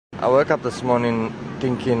I woke up this morning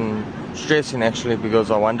thinking, stressing actually,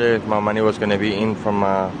 because I wondered if my money was going to be in from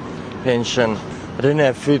my pension. I didn't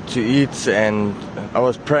have food to eat, and I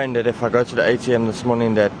was praying that if I go to the ATM this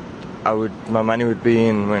morning that my money would be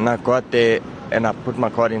in. When I got there and I put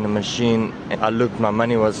my card in the machine, I looked, my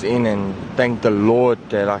money was in, and thank the Lord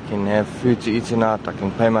that I can have food to eat tonight, I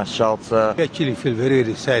can pay my shelter. We actually feel very,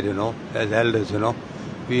 very sad, as elders,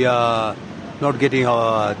 We are not getting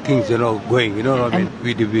our things, going, you know what I mean?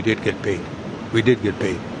 We did get paid. We did get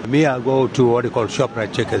paid. Me, I go to what you call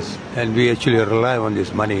ShopRite checkers, and we actually rely on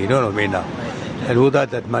this money, you know what I mean now? And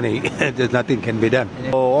without that money, there's nothing can be done.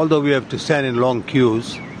 Although we have to stand in long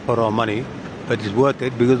queues for our money, but it's worth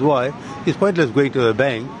it, because why? It's pointless going to the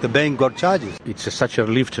bank. The bank got charges. It's such a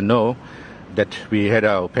relief to know that we had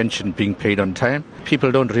our pension being paid on time.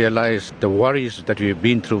 People don't realize the worries that we've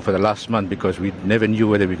been through for the last month, because we never knew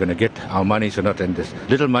whether we're going to get our monies or not. And this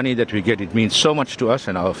little money that we get, it means so much to us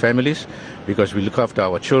and our families, because we look after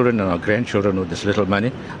our children and our grandchildren with this little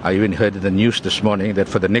money. I even heard in the news this morning that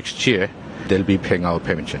for the next year, they'll be paying our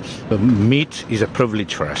pensions. Meat is a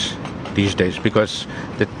privilege for us these days, because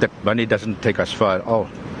that money doesn't take us far at all.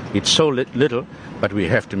 It's so little, but we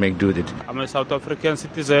have to make do with it. I'm a South African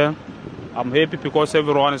citizen. I'm happy because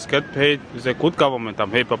everyone is get paid. It's a good government.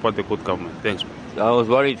 I'm happy about the good government. Thanks. I was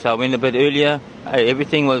worried, so I went a bit earlier.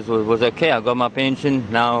 Everything was okay. I got my pension.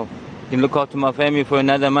 Now I can look after my family for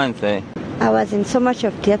another month. I was in so much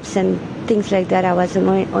of debts and things like that. I was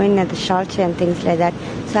owing at the shelter and things like that.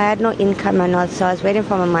 So I had no income and all. So I was waiting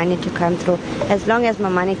for my money to come through. As long as my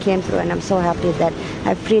money came through, and I'm so happy that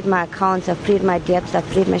I've freed my accounts, I've freed my debts, I've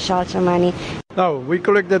freed my shelter money. Now, we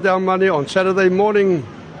collected our money on Saturday morning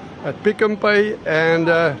at Pick n Pay, and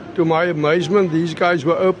to my amazement, these guys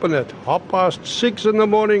were open at 6:30 in the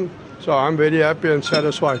morning. So I'm very happy and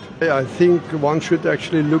satisfied. I think one should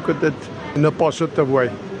actually look at it in a positive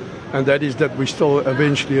way, and that is that we still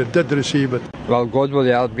eventually did receive it. Well, God will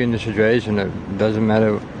help you in the situation. It doesn't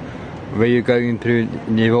matter where you're going through,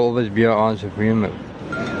 there will always be an answer for you.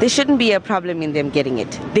 There shouldn't be a problem in them getting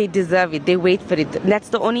it. They deserve it. They wait for it. That's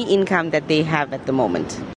the only income that they have at the moment.